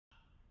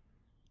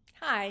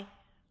Hi,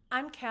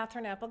 I'm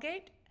Katherine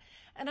Applegate,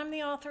 and I'm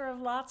the author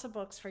of lots of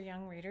books for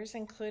young readers,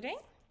 including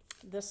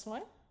this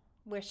one,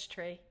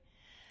 Wishtree.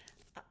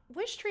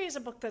 Wishtree is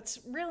a book that's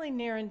really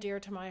near and dear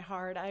to my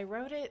heart. I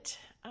wrote it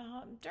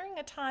during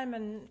a time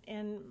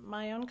in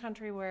my own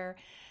country where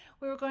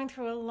we were going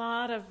through a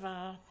lot of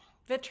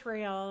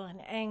vitriol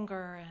and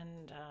anger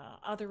and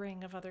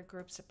othering of other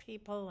groups of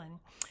people, and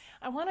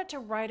I wanted to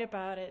write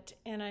about it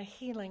in a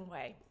healing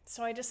way.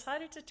 So I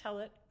decided to tell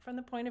it from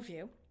the point of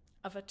view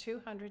of a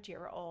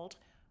 200-year-old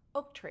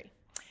oak tree.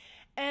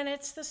 And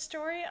it's the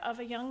story of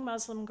a young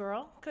Muslim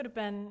girl, could have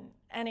been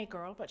any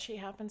girl, but she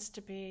happens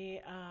to be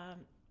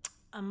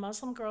a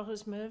Muslim girl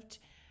who's moved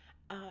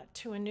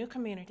to a new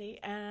community,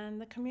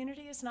 and the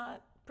community is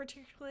not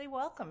particularly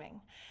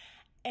welcoming.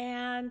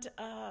 And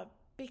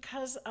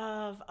because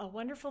of a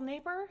wonderful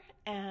neighbor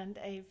and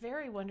a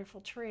very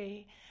wonderful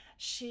tree,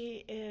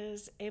 she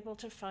is able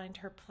to find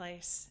her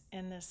place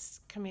in this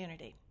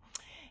community.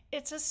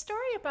 It's a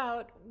story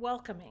about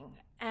welcoming,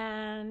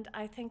 and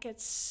I think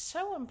it's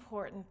so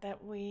important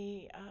that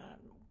we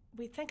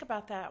think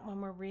about that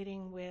when we're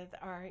reading with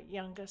our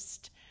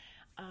youngest,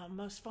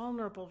 most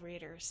vulnerable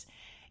readers.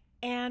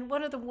 And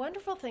one of the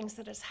wonderful things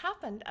that has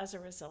happened as a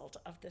result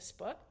of this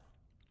book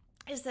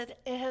is that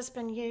it has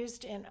been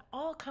used in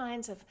all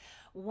kinds of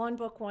one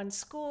book, one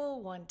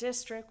school, one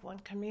district, one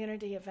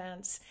community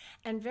events,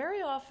 and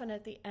very often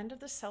at the end of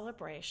the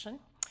celebration,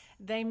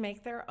 they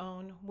make their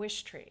own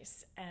wish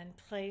trees and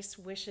place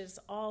wishes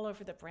all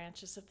over the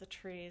branches of the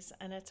trees.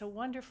 And it's a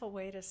wonderful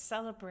way to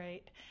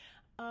celebrate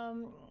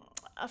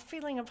a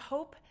feeling of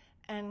hope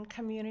and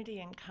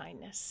community and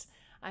kindness.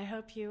 I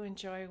hope you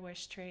enjoy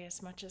Wishtree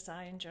as much as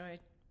I enjoyed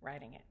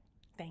writing it.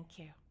 Thank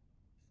you.